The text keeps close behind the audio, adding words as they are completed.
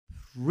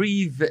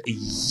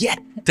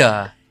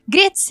Rivietta.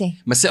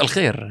 Grazie. مساء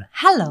الخير.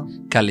 Hallo.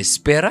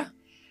 Kalispera.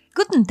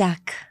 Guten Tag.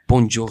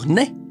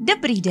 Buongiorno.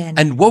 Dobrý den.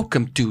 And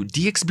welcome to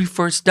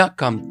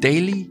DXBFirst.com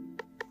daily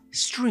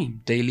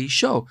stream, daily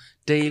show,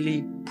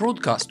 daily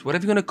broadcast,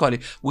 whatever you want to call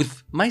it,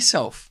 with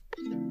myself,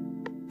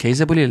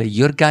 Kaysa Bulila,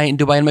 your guy in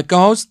Dubai and my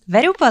co-host.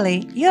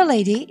 Verupali, your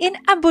lady in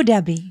Abu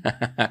Dhabi.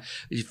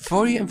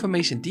 For your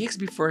information,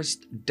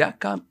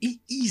 DXBFirst.com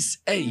is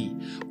a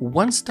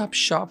one-stop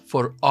shop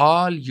for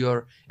all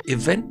your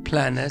event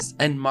planners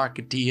and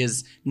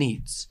marketeers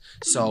needs.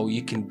 So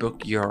you can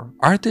book your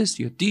artist,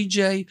 your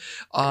DJ,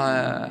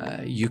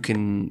 you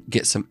can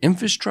get some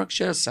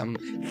infrastructure, some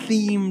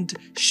themed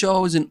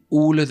shows and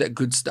all of that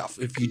good stuff.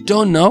 If you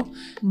don't know,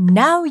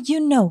 Now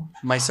you know.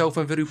 myself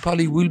and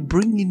Verupali will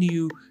bring in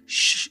you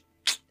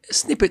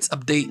snippets,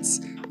 updates,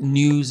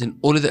 news and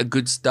all of that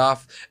good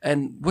stuff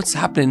and what's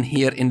happening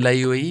here in La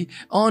UAE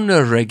on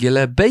a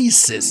regular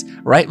basis.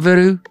 Right,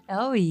 Veru?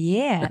 Oh,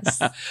 yes.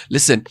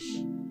 Listen,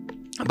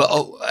 but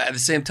at the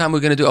same time, we're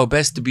going to do our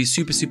best to be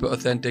super, super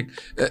authentic,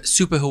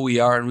 super who we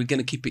are, and we're going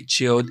to keep it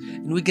chilled,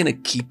 and we're going to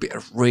keep it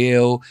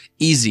real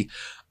easy.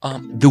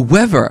 The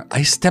weather,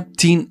 I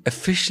stepped in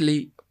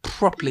officially,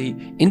 properly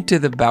into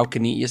the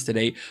balcony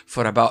yesterday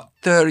for about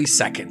 30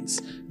 seconds.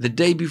 The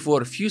day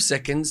before, a few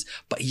seconds,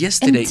 but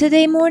yesterday And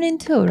today morning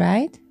too,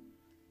 right?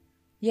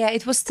 Yeah,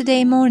 it was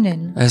today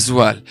morning. as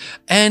well.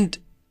 And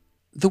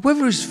the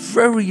weather is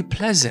very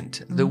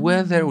pleasant. The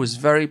weather was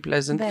very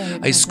pleasant. Very I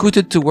pleasant.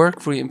 scooted to work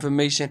for your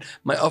information.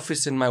 My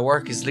office and my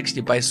work is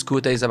literally by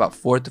scooter. It's about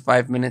 4 to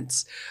 5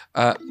 minutes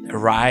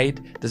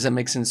ride. Does that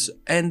make sense?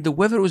 And the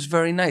weather was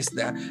very nice.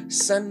 The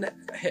sun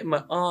hit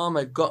my arm.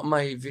 I got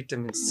my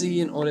vitamin C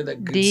and all of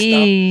that good D.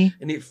 stuff.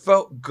 And it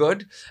felt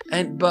good.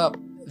 But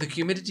the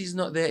humidity is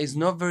not there. It's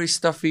not very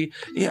stuffy.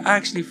 It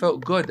actually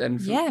felt good.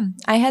 And Yeah,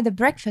 I had a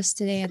breakfast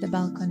today at the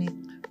balcony.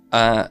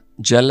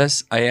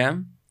 jealous I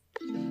am.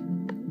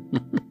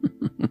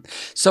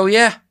 So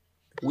yeah,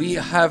 we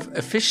have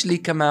officially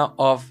come out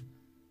of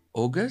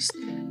August.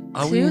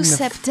 Are we in To the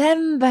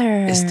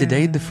September. Is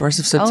today the 1st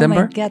of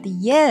September? Oh my God,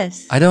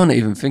 yes. I don't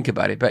even think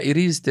about it, but it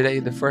is today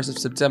the 1st of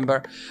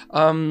September.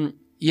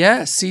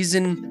 Yeah,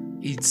 season,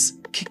 it's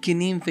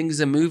kicking in,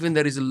 things are moving.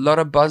 There is a lot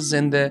of buzz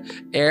in the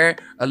air,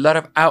 a lot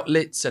of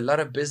outlets, a lot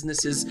of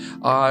businesses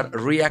are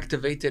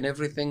reactivating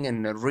everything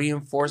and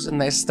reinforcing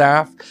their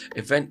staff.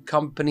 Event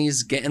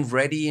companies getting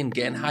ready and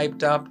getting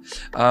hyped up.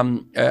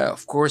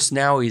 Of course,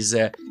 now is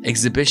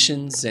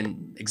exhibitions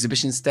and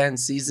exhibition stand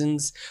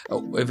seasons.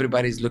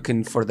 Everybody's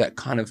looking for that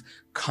kind of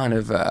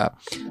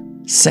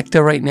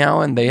sector right now,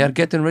 and they are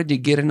getting ready,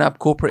 getting up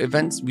corporate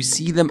events. We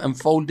see them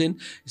unfolding.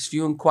 There's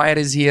few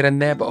inquiries here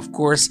and there, but of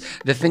course,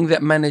 the thing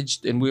that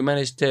we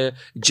managed to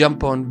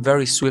jump on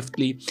very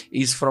swiftly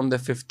is from the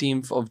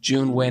 15th of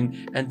June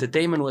when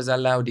entertainment was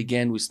allowed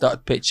again. We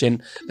started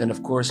pitching. Then,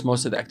 of course,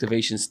 most of the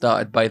activation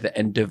started by the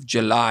end of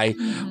July,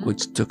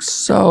 which took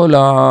so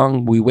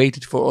long. We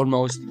waited for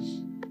almost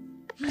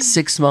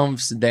 6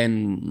 months.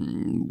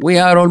 Then we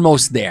are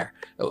almost there.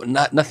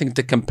 Nothing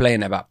to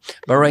complain about.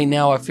 But right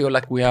now, I feel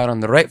like we are on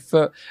the right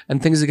foot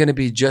and things are going to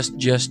be just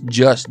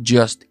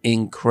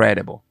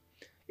incredible.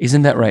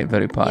 Isn't that right,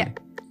 Verupali?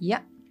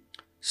 Yeah.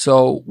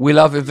 So we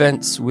love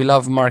events, we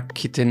love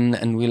marketing,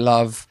 and we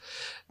love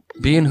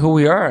being who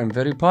we are. And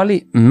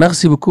Verupali,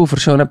 merci beaucoup for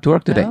showing up to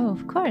work today. Oh,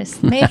 of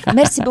course.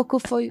 Merci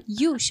beaucoup for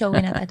you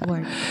showing up at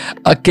work.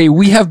 Okay,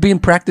 we have been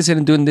practicing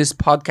and doing this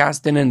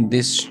podcasting and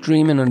this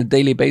streaming on a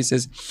daily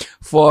basis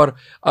for,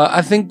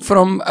 I think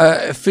from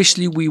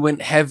officially we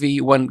went heavy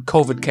when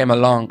COVID came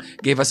along,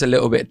 gave us a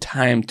little bit of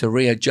time to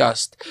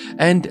readjust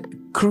and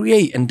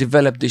create and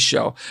develop this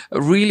show.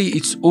 Really,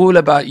 it's all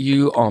about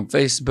you on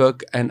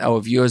Facebook and our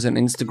viewers on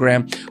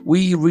Instagram.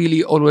 We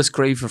really always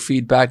crave for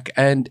feedback,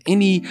 and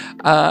any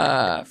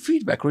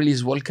feedback really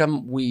is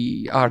welcome.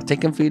 We are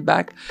taking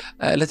feedback.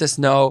 Let us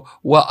know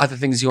what other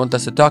things you want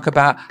us to talk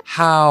about,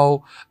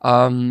 how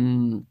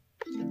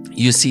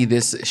you see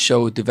this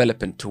show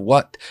develop into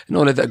what, and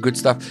all of that good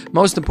stuff.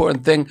 Most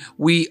important thing,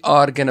 we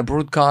are going to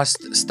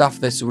broadcast stuff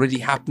that's already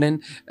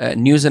happening,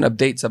 news and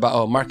updates about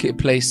our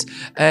marketplace.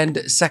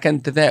 And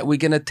second to that, we're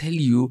going to tell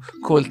you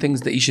cool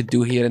things that you should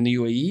do here in the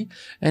UAE.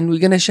 And we're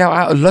going to shout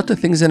out a lot of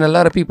things and a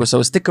lot of people.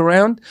 So stick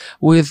around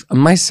with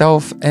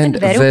myself and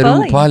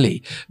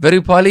Verupali.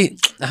 Verupali,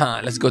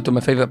 let's go to my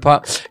favorite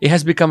part. It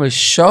has become a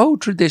show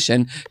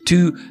tradition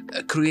to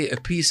create a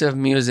piece of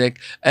music,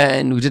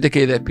 and we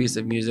dedicate that piece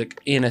of music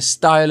in a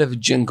style of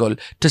jingle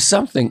to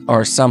something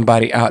or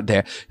somebody out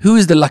there. Who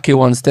is the lucky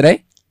ones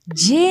today?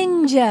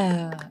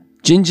 Ginger.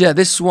 Ginger,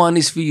 this one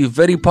is for you.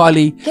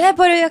 Verupali. Can I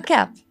borrow your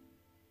cap?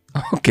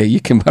 Okay,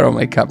 you can borrow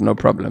my cap, no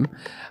problem.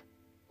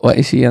 What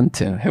is she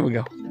into? Here we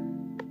go.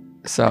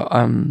 So,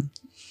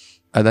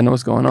 I don't know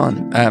what's going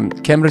on.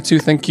 Camera 2,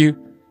 thank you.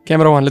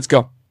 Camera 1, let's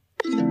go.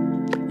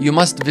 You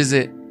must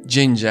visit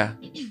Ginger.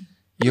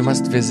 You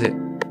must visit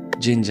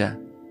Ginger.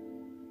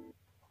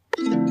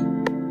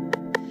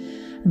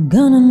 I'm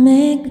gonna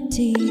make a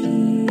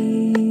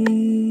tea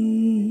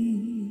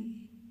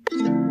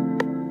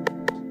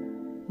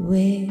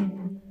with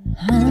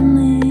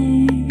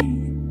Honey,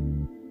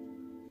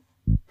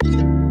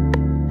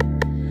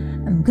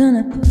 I'm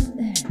gonna put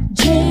that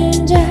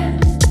ginger,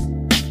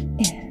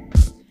 yeah,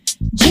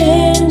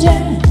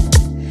 ginger.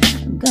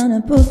 I'm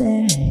gonna put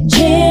that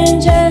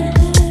ginger,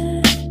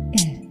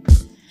 yeah,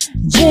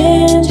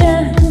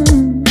 ginger.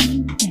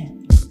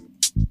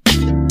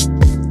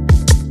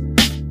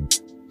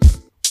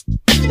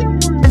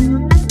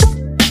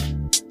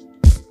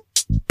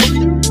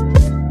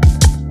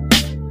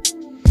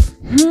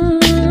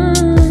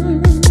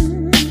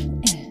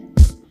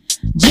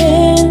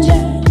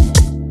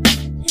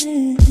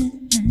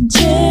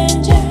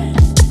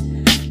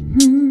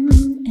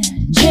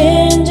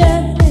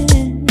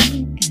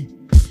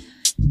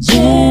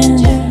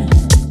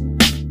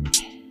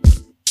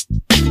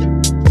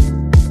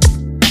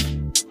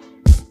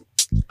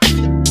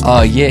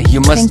 Oh yeah,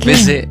 you must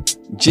visit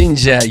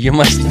Ginger. You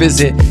must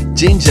visit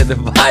Ginger. The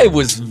vibe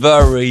was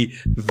very,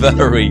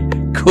 very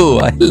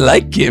cool. I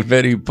like it,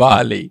 very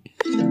Bali.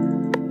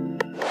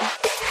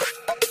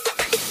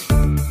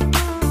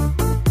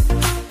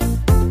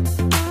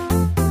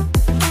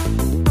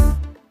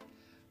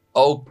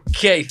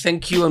 Okay,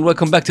 thank you and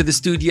welcome back to the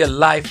studio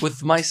live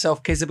with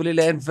myself, Keza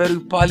Bulila and Veru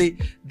Pali.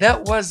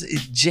 That was a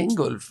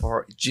jingle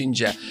for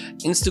Ginger.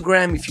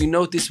 Instagram, if you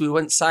notice, we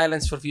went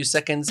silent for a few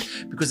seconds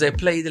because I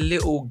played a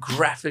little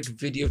graphic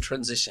video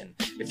transition.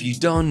 If you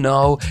don't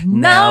know,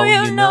 now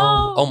you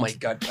know. Oh my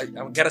God,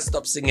 I'm gonna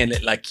stop singing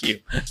it like you.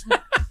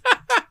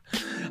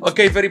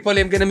 Okay, Veru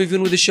Pali, I'm gonna move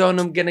in with the show and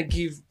I'm gonna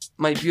give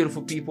my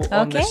beautiful people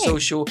on the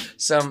social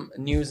some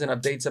news and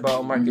updates about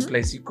our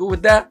marketplace. You cool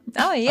with that?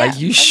 Oh yeah. Are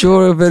you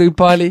sure, Veru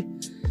Pali?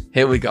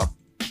 Here we go.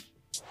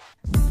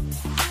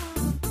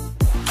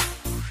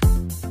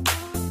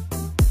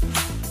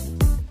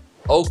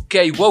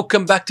 Okay,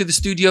 welcome back to the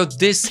studio.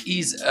 This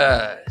is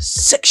a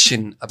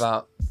section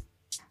about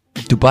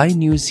Dubai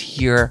news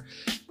here,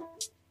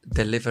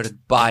 delivered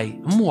by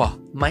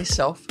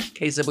myself,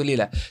 Keza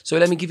Bulila. So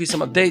let me give you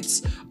some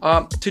updates.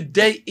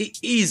 Today it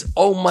is,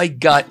 oh my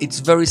God, it's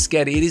very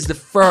scary. It is the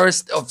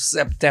 1st of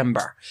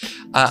September.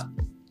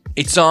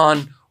 It's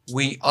on.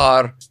 We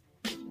are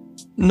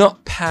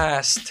not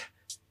past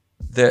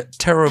the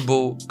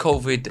terrible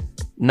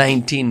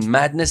COVID-19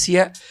 madness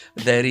yet.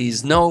 There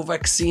is no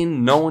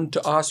vaccine known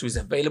to us, who is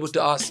available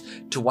to us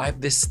to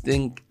wipe this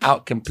thing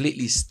out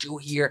completely. Still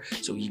here.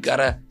 So you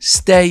gotta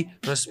stay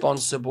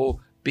responsible,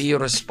 be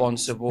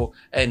responsible,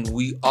 and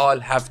we all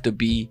have to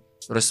be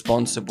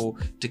responsible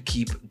to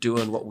keep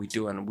doing what we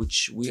do, and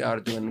which we are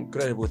doing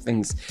incredible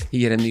things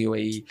here in the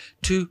UAE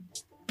to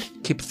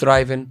keep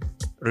thriving,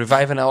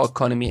 reviving our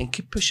economy, and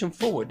keep pushing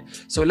forward.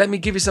 So let me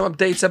give you some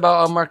updates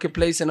about our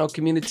marketplace and our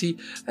community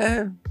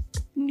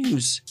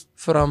news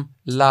from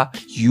La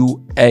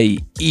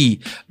UAE.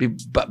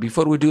 But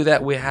before we do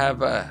that, we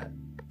have a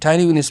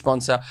tiny new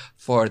sponsor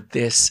for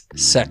this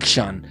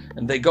section,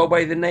 and they go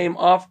by the name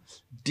of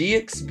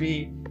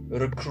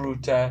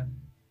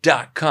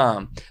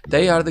DXBRecruiter.com.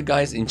 They are the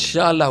guys,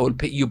 inshallah, who will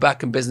put you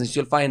back in business.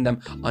 You'll find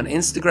them on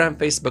Instagram,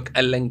 Facebook,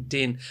 and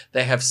LinkedIn.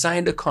 They have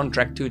signed a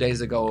contract 2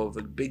 days ago with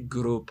a big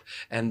group,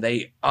 and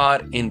they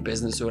are in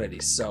business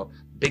already. So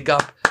big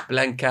up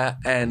Blanca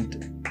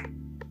and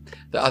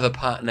the other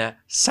partner,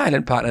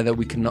 silent partner that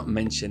we cannot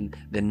mention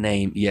the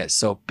name yet.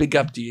 So big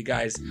up to you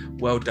guys.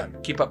 Well done.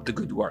 Keep up the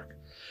good work.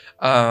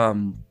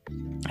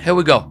 Here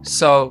we go.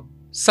 So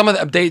some of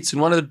the updates,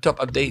 and one of the top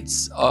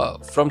updates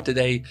from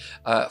today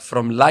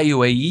from La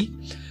UAE,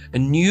 a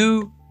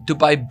new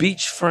Dubai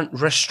beachfront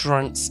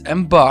restaurants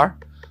and bar,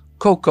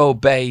 Coco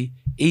Bay,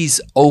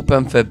 is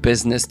open for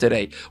business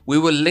today. We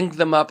will link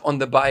them up on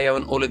the bio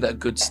and all of that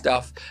good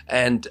stuff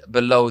and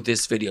below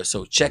this video.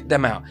 So check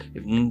them out.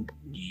 If you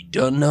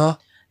don't know,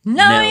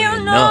 now you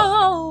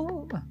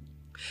know.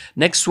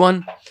 Next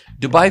one,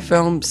 Dubai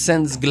Film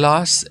sends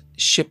glass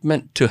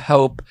shipment to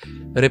help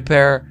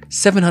repair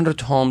 700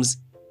 homes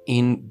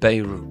in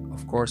Beirut.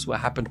 Of course, what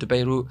happened to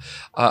Beirut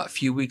a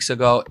few weeks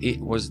ago, it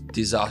was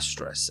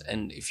disastrous.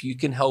 And if you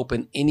can help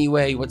in any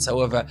way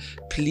whatsoever,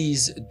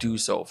 please do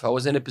so. If I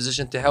was in a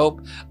position to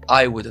help,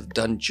 I would have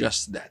done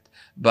just that.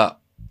 But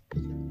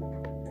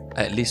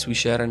at least we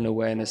share an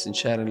awareness and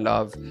sharing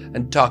love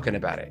and talking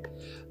about it.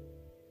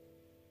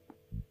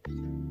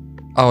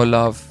 Our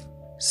love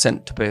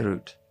sent to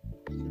Beirut.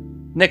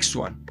 Next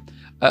one.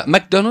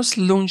 McDonald's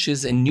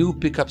launches a new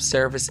pickup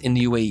service in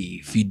the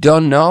UAE. If you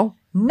don't know,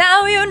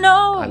 now you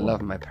know. I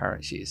love my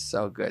parrot. She is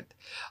so good.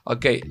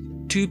 Okay,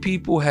 2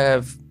 people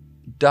have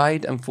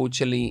died,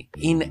 unfortunately,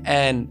 in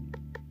an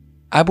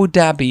Abu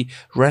Dhabi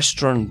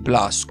restaurant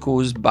blast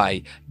caused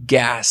by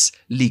gas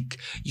leak.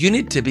 You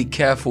need to be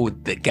careful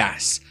with the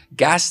gas.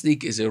 Gas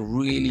leak is a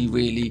really,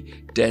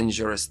 really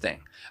dangerous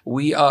thing.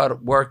 We are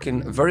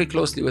working very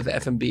closely with the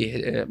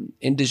F&B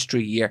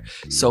industry here.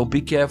 So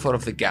be careful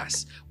of the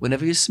gas.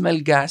 Whenever you smell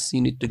gas,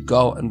 you need to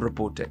go and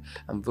report it.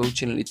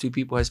 Unfortunately, 2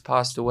 people has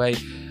passed away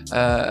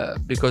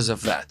because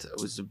of that.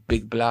 It was a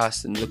big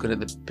blast, and looking at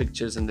the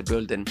pictures in the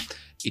building,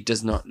 it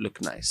does not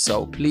look nice.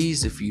 So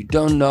please, if you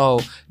don't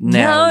know,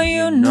 now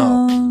you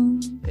know.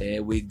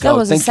 There we go. That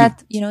was a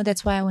sad,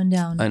 that's why I went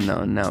down. I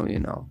know, now you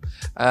know.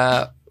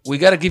 We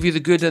got to give you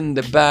the good and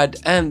the bad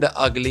and the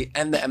ugly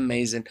and the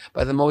amazing.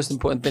 But the most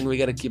important thing, we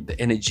got to keep the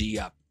energy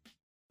up.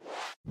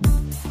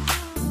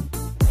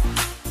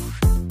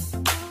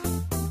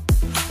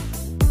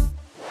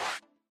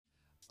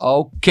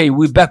 Okay,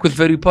 we're back with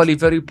Very Polly.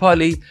 Very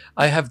Polly,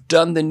 I have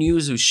done the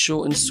news. It was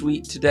short and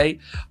sweet today.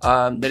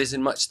 There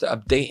isn't much to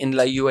update in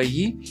La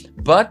UAE.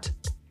 But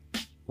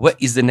what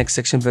is the next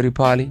section, Very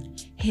Polly?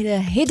 The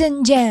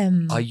hidden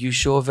gem. Are you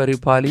sure, Very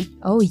Polly?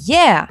 Oh,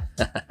 yeah.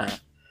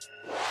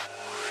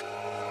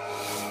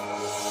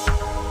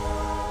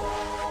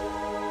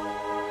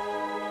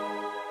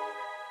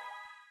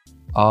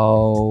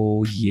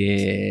 Oh,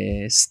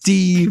 yeah.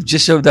 Steve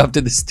just showed up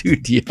to the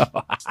studio.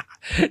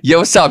 Yo,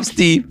 what's up,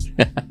 Steve?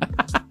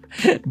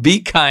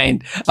 Be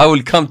kind. I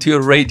will come to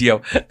your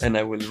radio and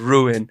I will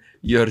ruin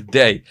your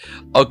day.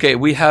 Okay,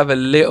 we have a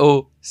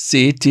little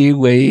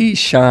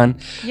situation.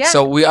 Yeah.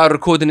 So we are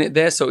recording it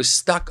there. So it's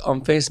stuck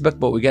on Facebook,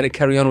 but we got to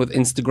carry on with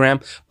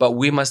Instagram. But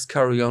we must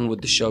carry on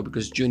with the show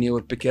because Junior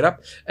will pick it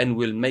up and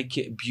will make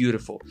it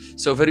beautiful.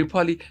 So, Very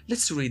Polly,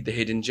 let's read the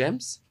hidden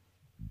gems.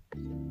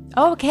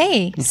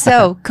 Okay,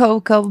 so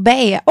Coco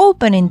Bay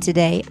opening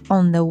today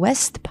on the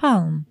West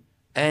Palm.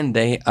 And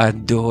they are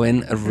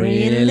doing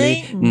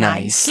really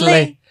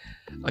nicely.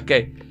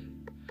 Okay.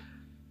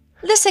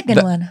 The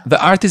second one. The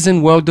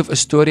Artisan World of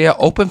Astoria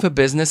open for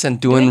business and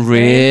doing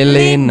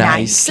really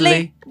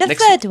nicely. The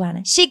third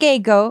one.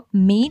 Shigego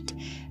Meat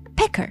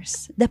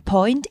Packers, the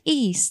Point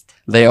East.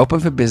 They open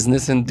for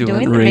business and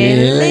doing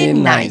really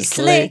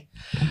nicely.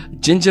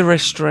 Ginger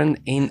Restaurant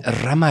in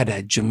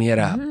Ramada,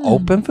 Jumeirah,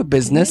 open for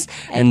business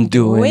and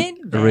doing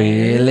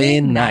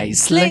really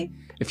nicely.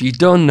 If you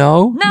don't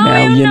know,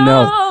 now you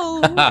know.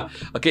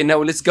 Okay, now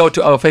let's go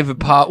to our favorite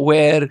part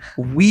where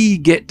we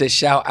get to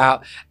shout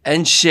out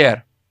and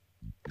share.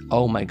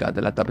 Oh my God,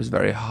 the laptop is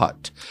very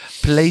hot.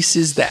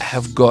 Places that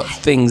have got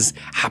things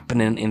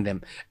happening in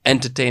them.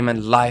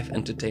 Entertainment, live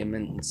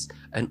entertainments,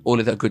 and all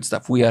of that good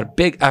stuff. We are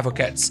big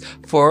advocates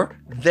for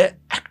the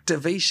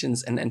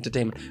activations and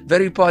entertainment.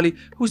 Very Polly,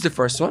 who's the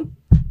first one?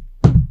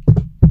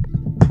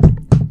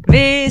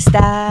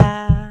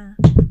 Vista.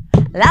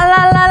 La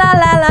la la la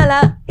la la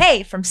la.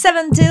 Hey, from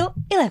 7 till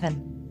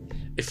 11.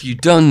 If you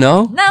don't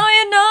know. Now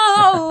you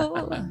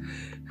know.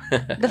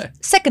 The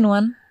second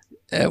one.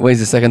 Where's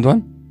the second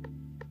one?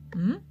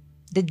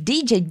 The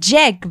DJ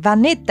Jack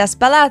Vanitas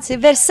Palazzi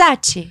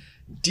Versace.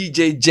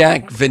 DJ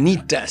Jack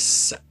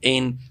Vanitas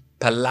in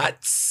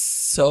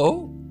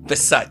Palazzo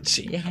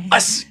Versace.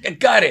 Yes. I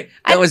got it.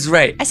 That was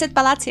right. I said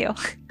Palazzo.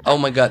 Oh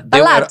my God.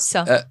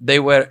 Palazzo.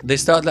 They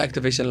started the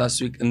activation last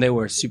week and they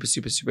were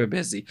super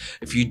busy.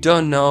 If you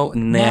don't know,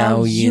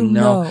 now you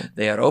know.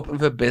 They are open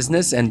for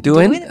business and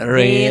doing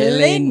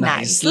really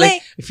nicely.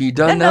 If you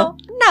don't know,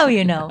 now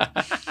you know.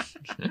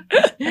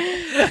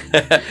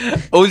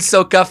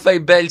 Also, Cafe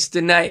Belge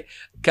tonight.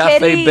 Cafe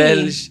Kerry.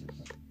 Belge.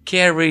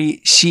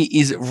 Carrie, she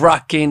is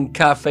rocking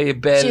Cafe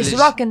Belge. She's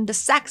rocking the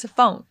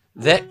saxophone.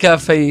 That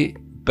Cafe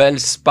Belge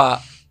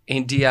spot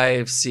in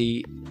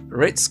DIFC,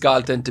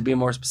 Ritz-Carlton to be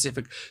more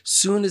specific,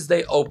 soon as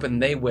they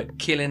opened, they were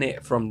killing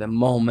it from the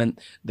moment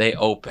they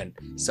opened.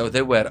 So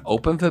they were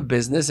open for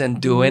business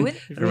and doing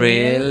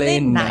really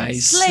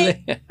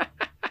nicely.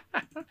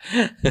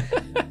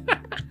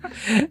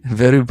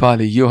 Very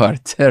Polly, you are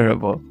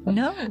terrible.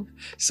 No.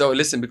 So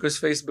listen, because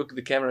Facebook,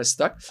 the camera is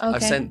stuck, I've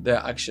Okay. sent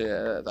the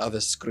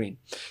other screen.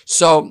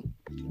 So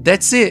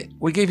that's it.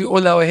 We gave you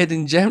all our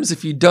hidden gems.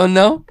 If you don't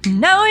know,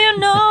 Now you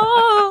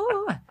know.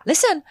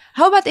 Listen,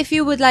 how about if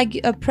you would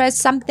press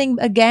something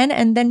again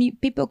and then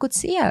people could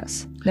see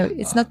us? No,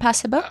 it's not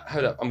possible.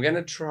 hold up. I'm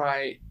gonna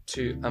try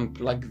to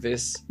unplug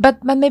this.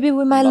 But maybe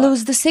we might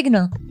lose the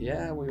signal.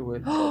 Yeah, we will.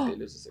 Probably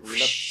lose the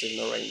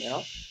signal right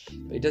now.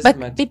 But it doesn't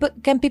matter.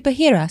 But can people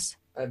hear us?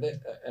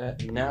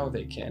 Now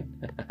they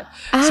can.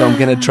 So I'm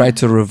gonna try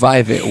to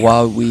revive it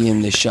while we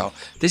in the show.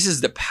 This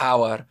is the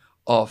power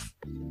of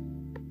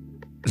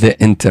the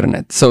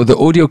internet. So the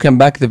audio came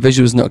back, the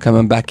visual is not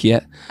coming back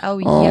yet. Oh,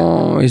 yeah.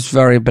 Oh, it's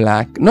very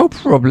black. No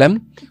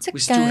problem. It's We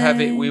still have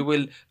it. We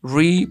will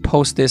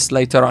repost this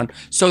later on.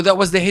 So that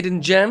was the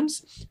hidden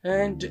gems,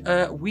 and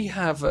we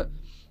have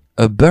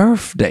a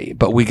birthday,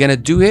 but we're gonna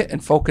do it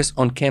and focus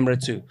on camera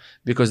 2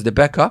 because the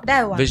backup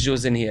That one.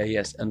 visuals in here,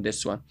 yes, and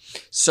this one.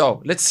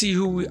 So let's see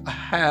who we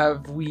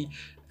have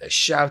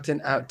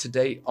shouting out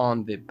today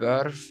on the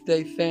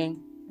birthday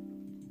thing.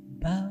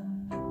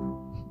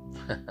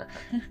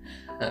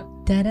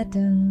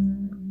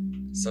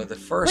 So the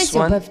first When's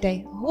your one,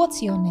 birthday?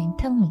 What's your name?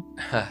 Tell me.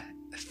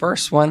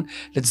 first one,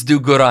 let's do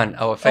Goran,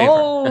 our favorite.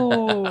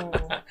 Oh.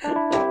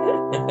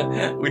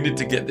 We need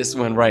to get this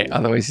one right,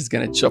 otherwise he's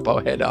gonna chop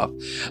our head off.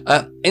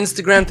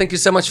 Instagram, thank you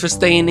so much for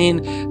staying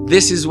in.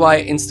 This is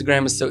why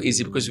Instagram is so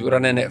easy, because we're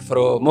running it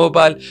through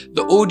mobile.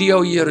 The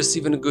audio, you're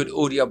receiving a good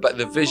audio, but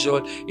the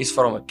visual is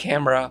from a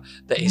camera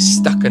that is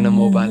stuck in a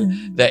mobile,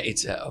 that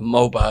it's a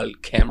mobile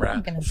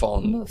camera,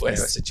 phone,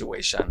 whatever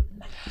situation.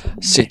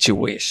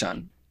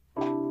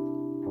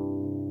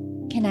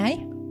 Can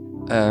I?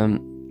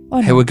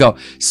 Here we go.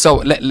 So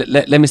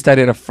let me start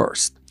it off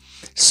first.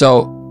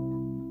 So,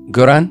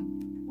 Goran,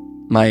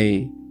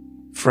 my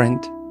friend,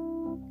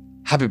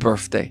 happy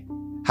birthday.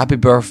 Happy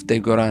birthday,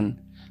 Goran.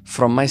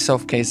 From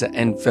myself, Kaysa,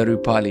 and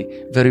Verupali.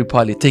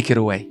 Verupali, take it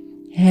away.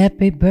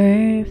 Happy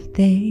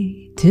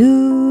birthday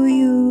to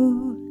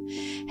you.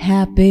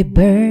 Happy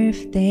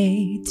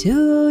birthday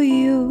to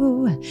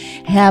you.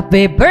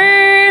 Happy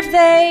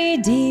birthday,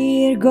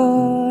 dear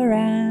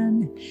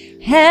Goran.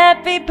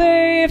 Happy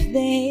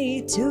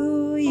birthday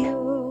to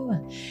you.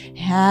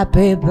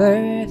 Happy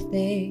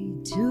birthday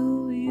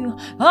to you.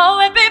 Oh,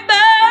 happy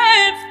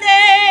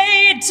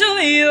birthday to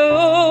you.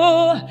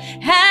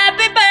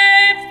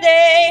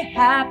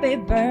 Happy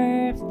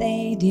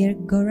birthday, dear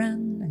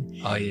Goran.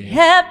 Oh, yeah.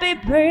 Happy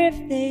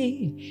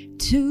birthday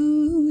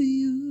to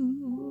you.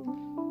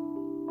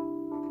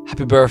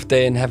 Happy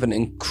birthday and have an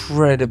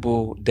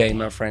incredible day,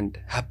 my friend.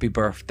 Happy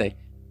birthday.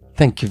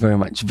 Thank you very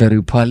much,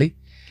 Verupali.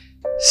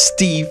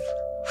 Steve,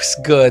 what's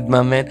good,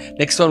 my man?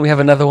 Next one, we have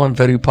another one,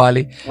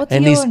 Verupali. What's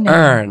and your he's name?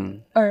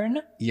 Ern.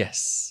 Ern?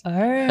 Yes.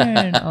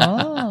 Ern.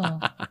 Oh.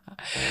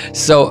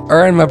 So,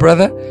 Ern, my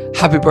brother,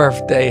 happy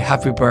birthday,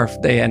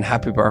 and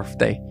happy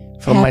birthday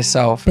from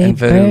myself and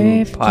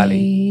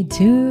Verupali. Birthday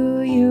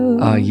to you.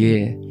 Oh,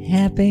 yeah.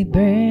 Happy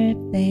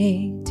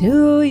birthday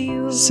to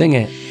you. Sing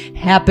it.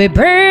 Happy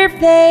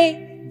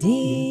birthday,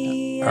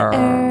 dear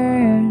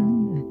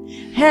Ern.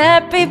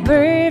 Happy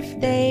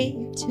birthday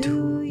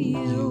to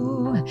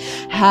you.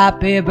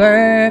 Happy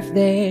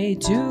birthday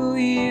to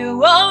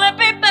you. Oh,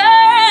 happy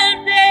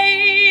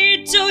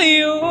birthday to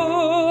you.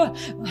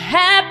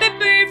 Happy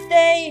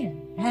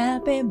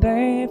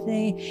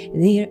birthday,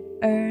 dear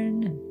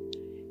Ern.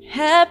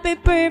 Happy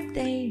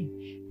birthday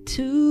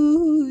to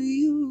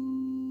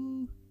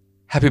you.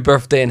 Happy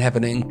birthday and have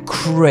an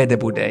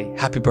incredible day.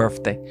 Happy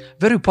birthday.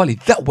 Verupali,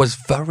 that was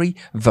very,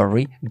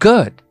 very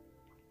good.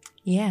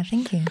 Yeah,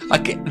 thank you.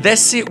 Okay,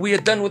 that's it. We are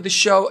done with the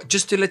show.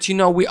 Just to let you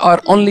know, we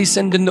are only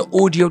sending the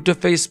audio to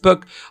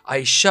Facebook.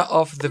 I shut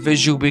off the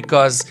visual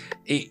because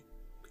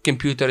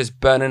computer is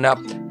burning up.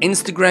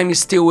 Instagram is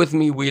still with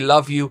me. We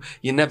love you.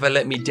 You never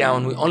let me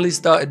down. We only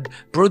started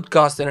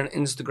broadcasting on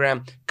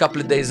Instagram a couple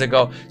of days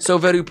ago. So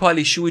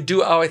Verupali, should we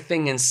do our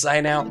thing and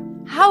sign out?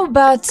 How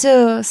about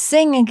to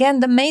sing again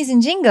the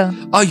amazing jingle?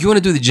 Oh, you want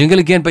to do the jingle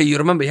again? But you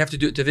remember, you have to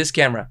do it to this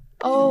camera.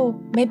 Oh,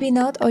 maybe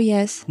not. Oh,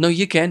 yes. No,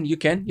 you can.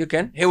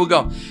 Here we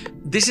go.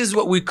 This is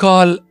what we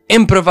call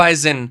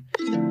improvising.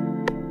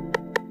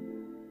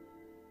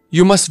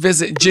 You must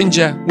visit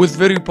Ginger with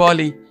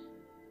Verupali.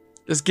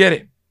 Let's get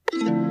it.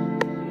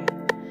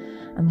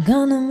 I'm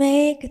gonna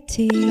make a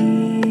tea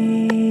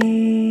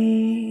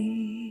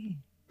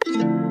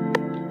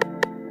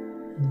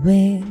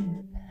with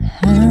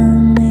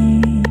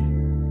honey.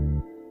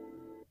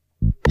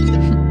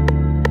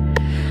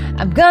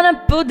 I'm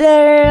gonna put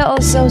there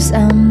also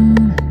some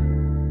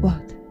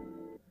what?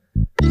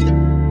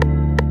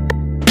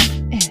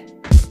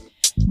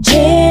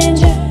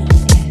 Ginger,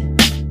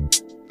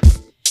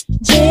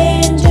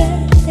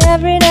 ginger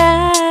every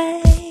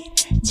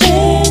night.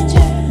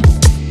 Ginger,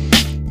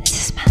 this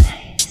is my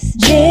life.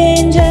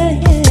 Ginger,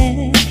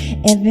 yeah,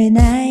 every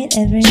night,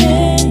 every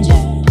night.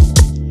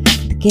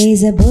 The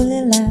gays are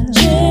bully love.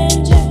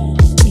 Ginger,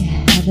 you're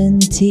having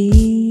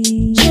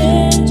tea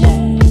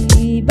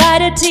by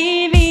the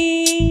TV.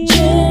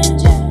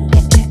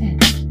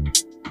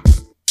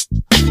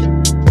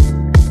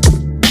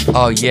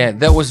 Oh yeah,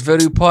 that was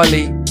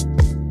Verupali.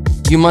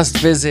 You must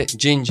visit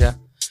Ginger.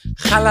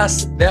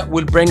 Khalas, that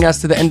will bring us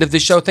to the end of the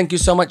show. Thank you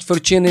so much for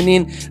tuning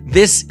in.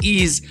 This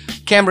is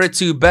Camera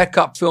 2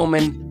 Backup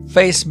Filming,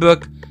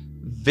 Facebook.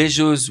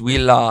 Visuals we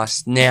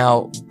lost.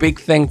 Now,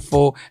 big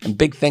thankful and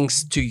big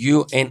thanks to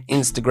you and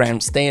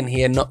Instagram. Staying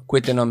here, not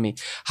quitting on me.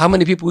 How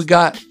many people we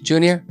got,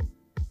 Junior?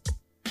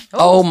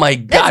 Oh my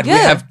God, we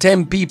have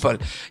 10 people.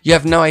 You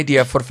have no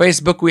idea. For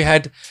Facebook, we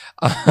had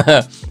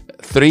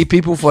 3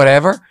 people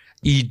forever.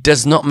 It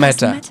does not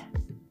matter.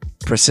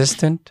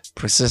 Persistent.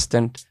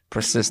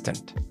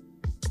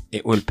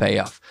 It will pay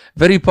off.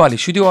 Verupali,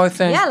 should we do our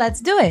thing? Yeah,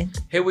 let's do it.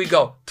 Here we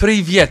go.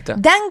 Привет.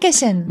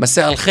 Dankeschön.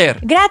 مساء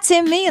الخير.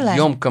 Grazie mille.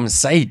 يومكم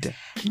سعيد.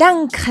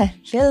 Danke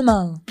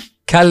vielmals.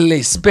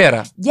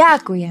 Kalispera.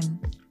 Ďakujem.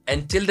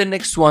 Until the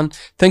next one,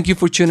 thank you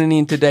for tuning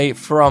in today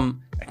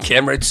from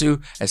Camera 2,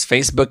 as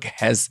Facebook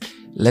has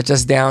Let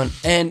Us Down,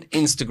 and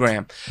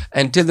Instagram.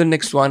 Until the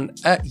next one,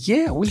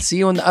 we'll see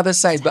you on the other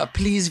side. But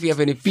please, if you have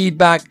any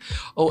feedback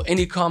or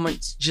any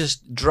comments,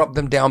 just drop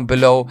them down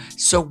below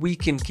so we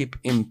can keep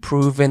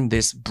improving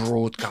this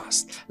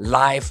broadcast,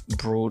 live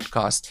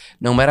broadcast.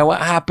 No matter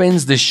what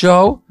happens, the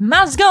show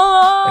must go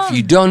on. If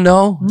you don't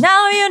know,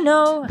 now you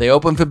know. They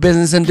open for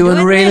business and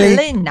doing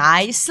really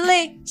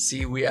nicely.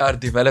 See, we are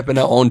developing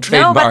our own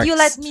trademarks. No, but you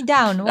let me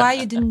down. Why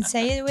you didn't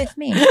say it with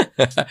me?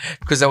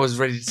 Because I was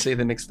ready to say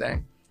the next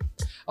thing.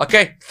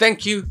 Okay,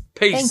 thank you.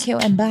 Peace. Thank you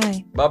and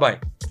bye.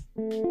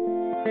 Bye-bye.